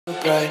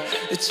Bright,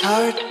 it's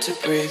hard to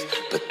breathe,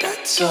 but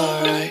that's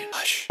alright.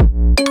 Hush.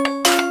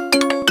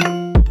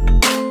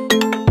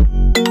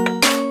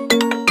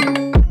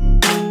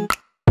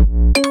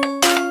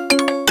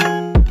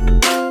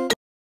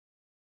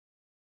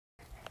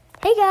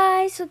 Hey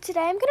guys, so today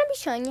I'm going to be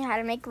showing you how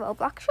to make a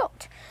Roblox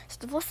short. So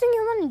the first thing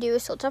you want to do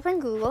is search up on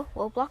Google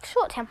Roblox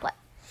short template.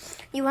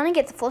 You want to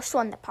get the first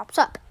one that pops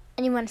up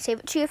and you want to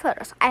save it to your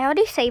photos. I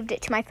already saved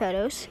it to my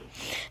photos.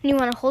 And you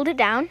want to hold it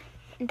down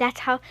and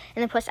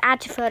then press add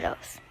to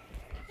photos.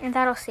 And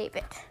that'll save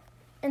it.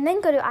 And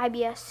then go to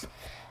IBS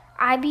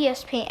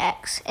Paint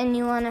X and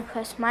you want to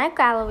press my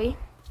gallery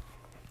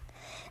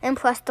and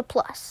press the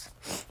plus.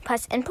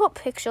 Press input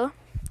picture.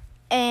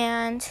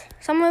 And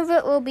some of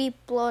it will be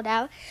blurred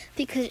out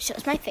because it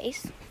shows my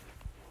face.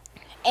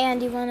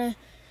 And you want to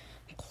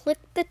click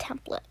the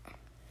template.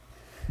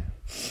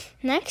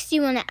 Next,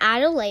 you want to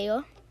add a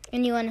layer,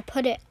 and you want to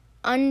put it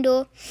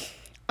under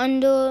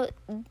the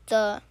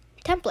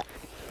template.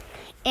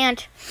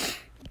 And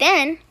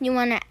then you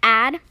want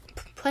to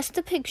press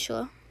the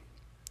picture.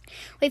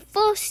 Wait,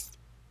 first,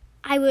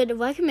 I would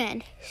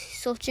recommend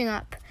searching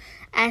up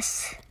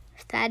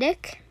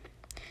aesthetic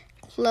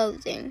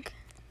clothing.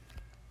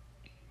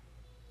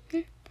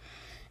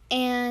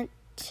 And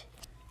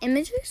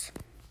images,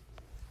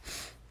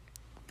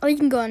 or you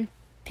can go on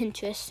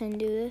Pinterest and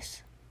do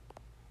this.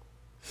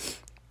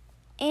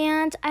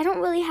 And I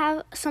don't really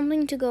have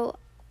something to go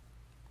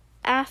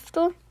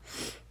after,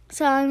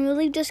 so I'm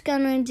really just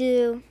gonna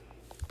do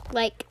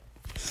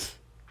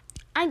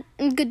I'm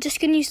just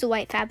gonna use the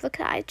white fabric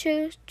that I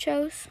chose,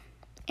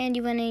 and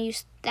you wanna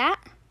use that,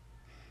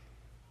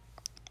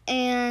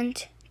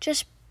 and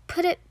just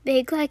put it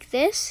big like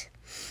this.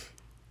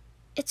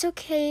 It's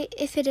okay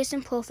if it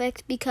isn't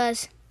perfect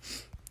because,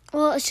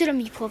 well, it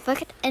shouldn't be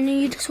perfect. And then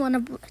you just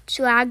want to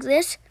drag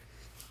this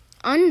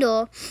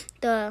under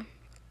the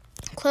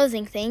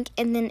clothing thing,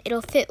 and then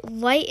it'll fit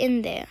right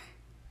in there.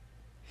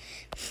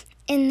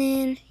 And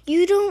then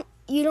you don't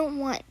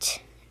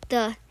want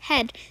the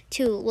head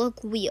to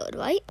look weird,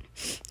 right?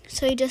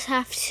 So you just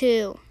have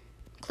to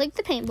click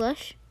the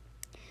paintbrush,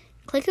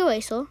 click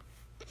eraser,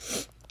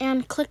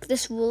 and click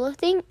this ruler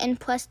thing and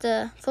press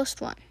the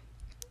first one.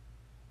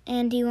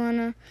 And you want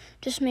to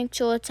just make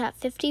sure it's at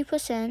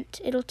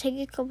 50%. It'll take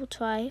a couple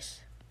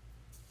tries.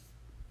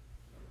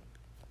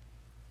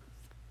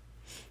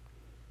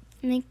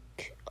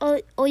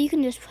 Or you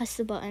can just press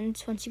the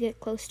buttons once you get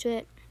close to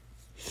it.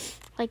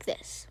 Like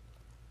this.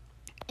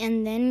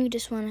 And then you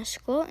just want to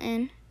scroll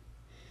in.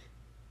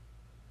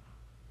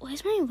 Why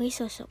is my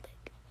eraser so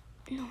big?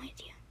 No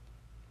idea.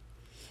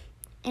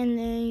 And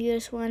then you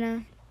just want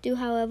to do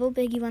however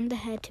big you want the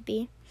head to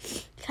be.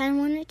 Kind of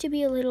want it to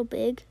be a little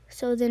big,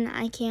 so then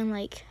I can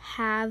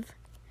have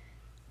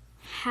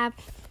I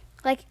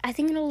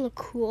think it'll look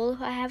cool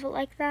if I have it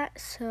like that.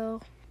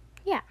 So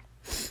yeah.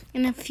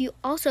 And if you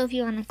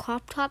want a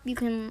crop top, you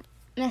can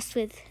mess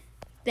with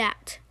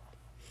that.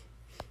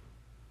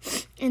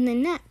 And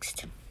then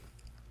next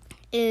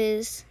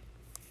is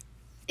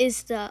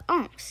the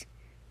arms.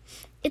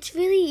 It's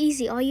really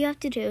easy. All you have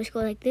to do is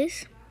go like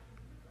this,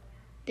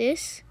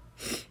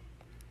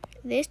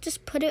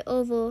 just put it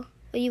over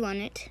where you want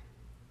it.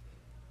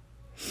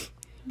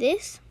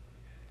 This.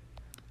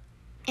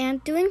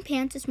 And doing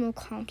pants is more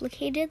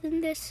complicated than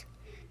this.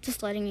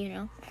 Just letting you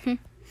know.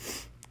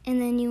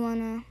 And then you want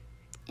to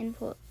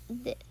input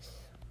this.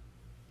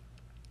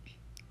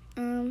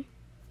 And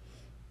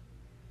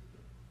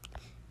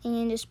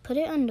just put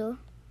it under.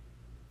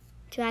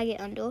 Drag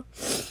it under.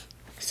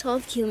 So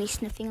if you hear me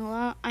sniffing a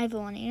lot, I have a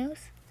runny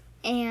nose.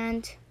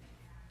 And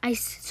I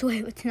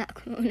swear it's not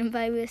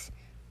coronavirus.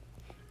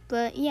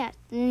 But yeah,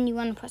 then you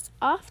want to press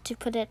off to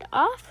put it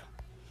off.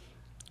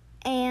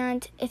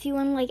 And if you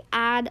want to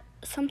add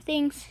some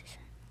things,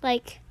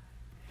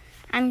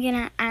 I'm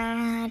gonna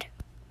add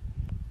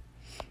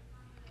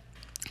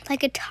a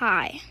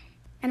tie.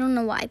 I don't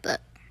know why, but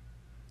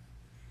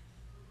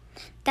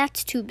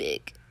that's too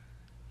big.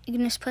 You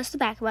can just press the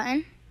back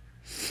button.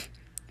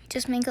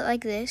 Just make it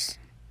like this.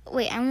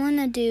 Wait, I want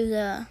to do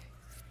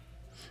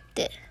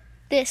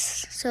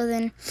this, so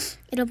then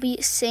it'll be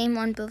the same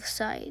on both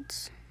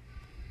sides.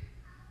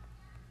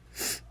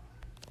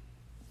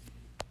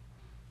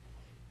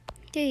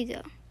 There you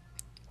go.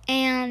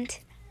 And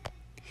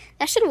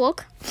that should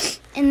work.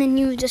 And then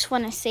you just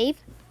want to save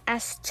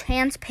as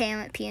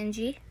transparent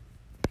PNG.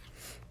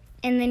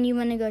 And then you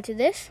want to go to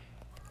this.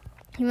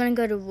 You want to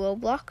go to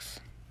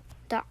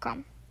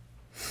roblox.com.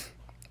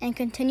 And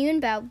continue in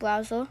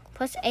browser.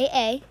 Press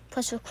AA.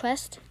 Press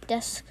request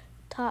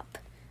desktop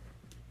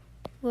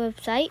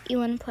website. You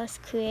want to press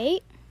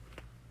create.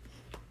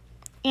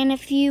 And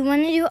if you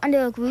want to do it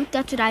under a group,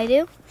 that's what I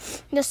do.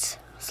 Just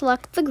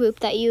select the group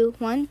that you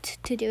want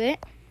to do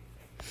it.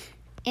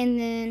 And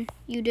then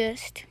you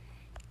just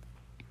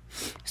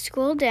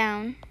scroll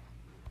down.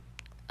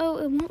 Oh,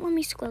 it won't let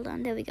me scroll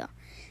down. There we go.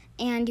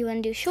 And you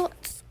want to do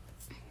shorts.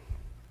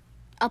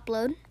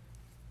 Upload.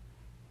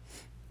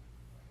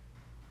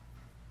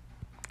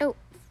 Oh,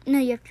 no,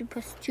 you have to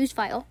choose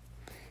file.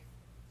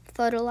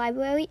 photo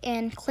library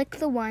and click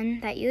the one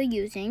that you're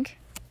using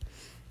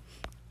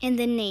and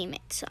then name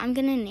it. So I'm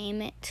gonna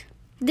name it.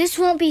 This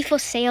won't be for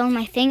sale on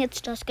my thing, it's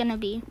just gonna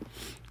be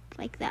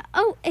like that.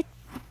 Oh, it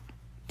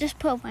just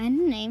put a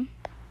random name.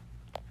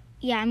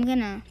 Yeah, I'm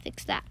gonna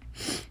fix that.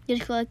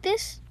 Just go like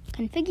this,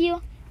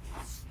 configure,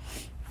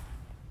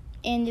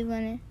 and you're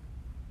gonna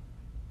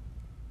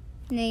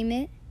name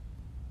it.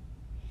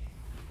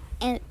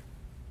 And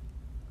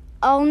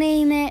I'll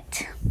name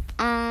it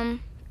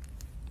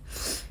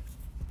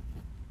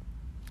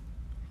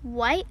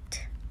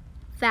white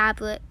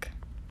fabric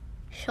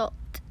short.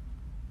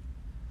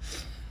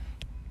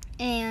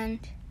 And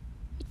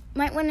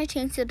might want to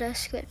change the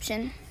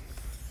description.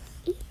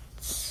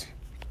 It's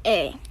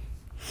a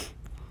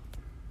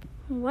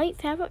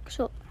white fabric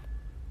short.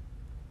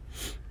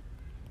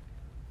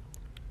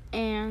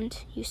 And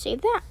you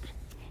save that.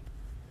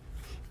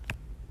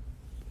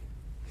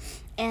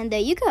 And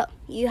there you go.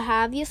 You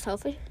have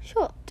yourself a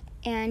short.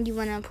 And you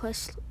want to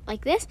push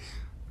like this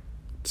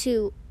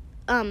to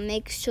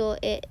make sure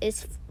it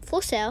is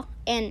for sale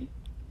and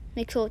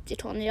make sure to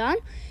turn it on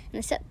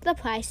and set the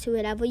price to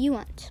whatever you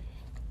want.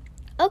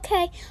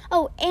 Okay.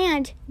 Oh,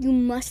 and you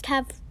must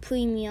have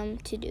premium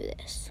to do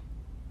this.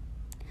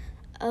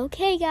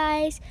 Okay,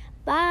 guys.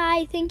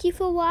 Bye. Thank you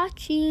for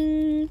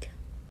watching.